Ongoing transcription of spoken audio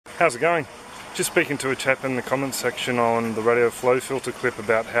How's it going? Just speaking to a chap in the comments section on the radial flow filter clip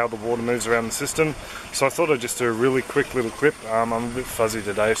about how the water moves around the system. So I thought I'd just do a really quick little clip. I'm a bit fuzzy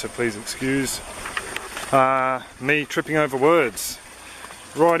today, so please excuse me tripping over words.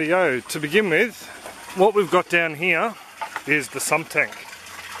 Rightio, to begin with, what we've got down here is the sump tank.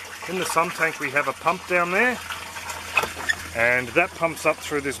 In the sump tank we have a pump down there, and that pumps up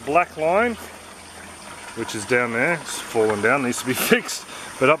through this black line, which is down there. It's fallen down, needs to be fixed.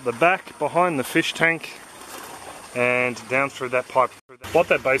 But up the back, behind the fish tank, and down through that pipe. What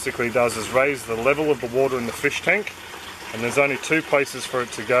that basically does is raise the level of the water in the fish tank, and there's only two places for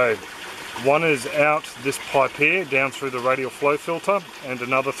it to go. One is out this pipe here, down through the radial flow filter, and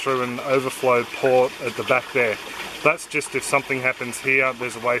another through an overflow port at the back there. That's just if something happens here,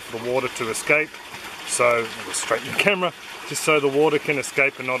 there's a way for the water to escape. So, I'll straighten the camera, just so the water can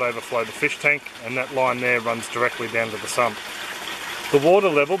escape and not overflow the fish tank, and that line there runs directly down to the sump. The water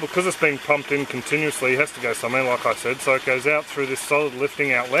level, because it's being pumped in continuously, has to go somewhere, like I said, so it goes out through this solid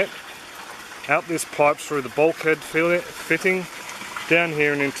lifting outlet, out this pipe through the bulkhead fitting, down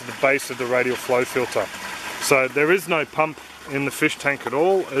here and into the base of the radial flow filter. So there is no pump in the fish tank at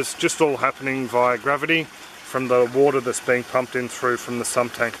all, it's just all happening via gravity from the water that's being pumped in through from the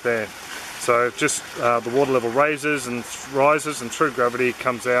sump tank there. So just the water level rises and through gravity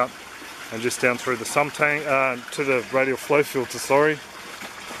comes out and just down through the sump tank, to the radial flow filter, sorry.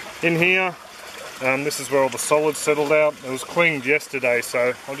 In here, this is where all the solids settled out. It was cleaned yesterday,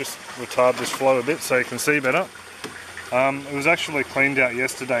 so I'll just retard this flow a bit so you can see better. It was actually cleaned out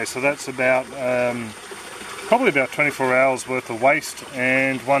yesterday, so that's about probably about 24 hours worth of waste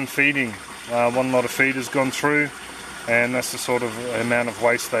and one feeding. One lot of feed has gone through, and that's the sort of amount of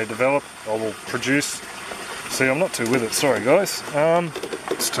waste they develop or will produce. See, I'm not too with it, sorry guys.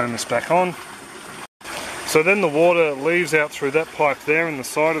 Let's turn this back on. So then the water leaves out through that pipe there in the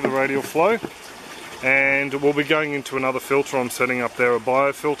side of the radial flow, and we'll be going into another filter. I'm setting up there a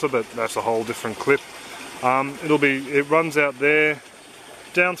biofilter, but that's a whole different clip. It runs out there,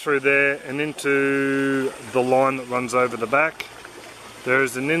 down through there, and into the line that runs over the back. There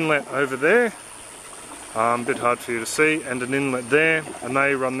is an inlet over there, a bit hard for you to see, and an inlet there, and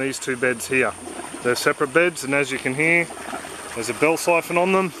they run these two beds here. They're separate beds, and as you can hear, there's a bell siphon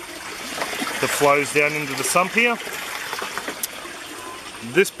on them that flows down into the sump here.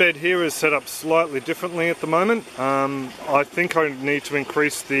 This bed here is set up slightly differently at the moment. I think I need to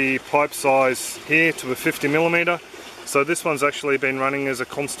increase the pipe size here to a 50mm. So this one's actually been running as a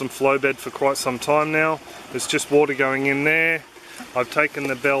constant flow bed for quite some time now. There's just water going in there. I've taken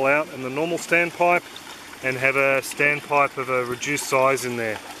the bell out and the normal standpipe and have a standpipe of a reduced size in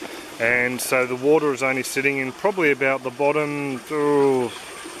there. And so the water is only sitting in probably about the bottom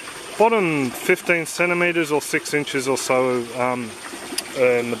 15 centimetres or 6 inches or so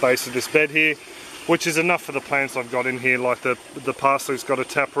in the base of this bed here, which is enough for the plants I've got in here. Like the parsley's got a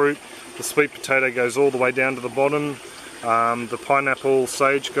taproot, the sweet potato goes all the way down to the bottom, the pineapple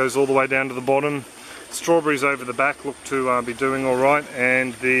sage goes all the way down to the bottom, strawberries over the back look to be doing alright,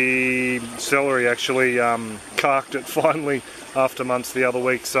 and the celery actually carked it finally after months the other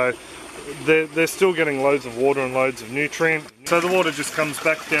week. So they're still getting loads of water and loads of nutrient. So the water just comes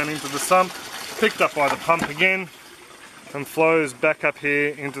back down into the sump, picked up by the pump again, and flows back up here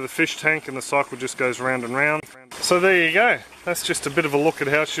into the fish tank, and the cycle just goes round and round. So there you go. That's just a bit of a look at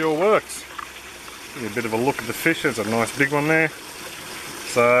how she all works. Give you a bit of a look at the fish. There's a nice big one there.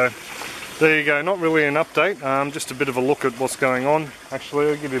 So there you go. Not really an update, just a bit of a look at what's going on. Actually,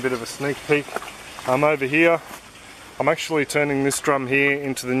 I'll give you a bit of a sneak peek. Over here, I'm actually turning this drum here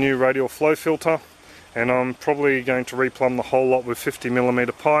into the new radial flow filter, and I'm probably going to replumb the whole lot with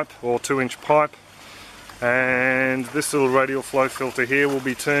 50mm pipe or 2-inch pipe, and this little radial flow filter here will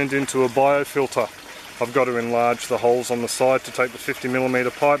be turned into a biofilter. I've got to enlarge the holes on the side to take the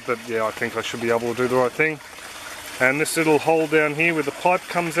 50mm pipe, but yeah, I think I should be able to do the right thing. And this little hole down here where the pipe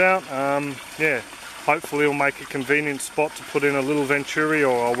comes out, yeah, hopefully it'll make a convenient spot to put in a little venturi,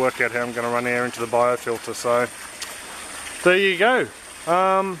 or I'll work out how I'm going to run air into the biofilter. So there you go.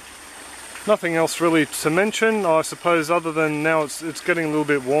 Nothing else really to mention, I suppose, other than now it's getting a little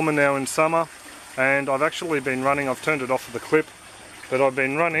bit warmer now in summer, and I've actually been running, I've turned it off of the clip, but I've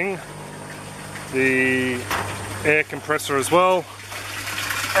been running the air compressor as well,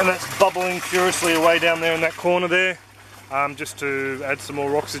 and that's bubbling furiously away down there in that corner there, just to add some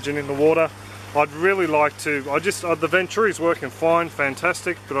more oxygen in the water. I'd really like to, the Venturi's working fine,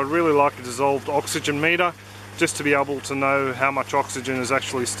 fantastic, but I'd really like a dissolved oxygen meter, just to be able to know how much oxygen is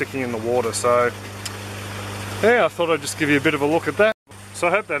actually sticking in the water. So yeah, I thought I'd just give you a bit of a look at that. So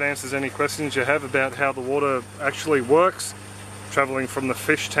I hope that answers any questions you have about how the water actually works. travelling from the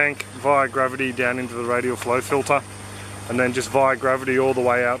fish tank via gravity down into the radial flow filter, and then just via gravity all the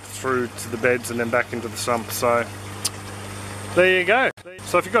way out through to the beds and then back into the sump. So there you go.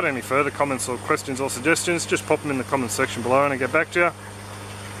 So if you've got any further comments or questions or suggestions, just pop them in the comments section below and I'll get back to you.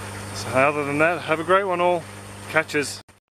 So other than that, have a great one all. Catches.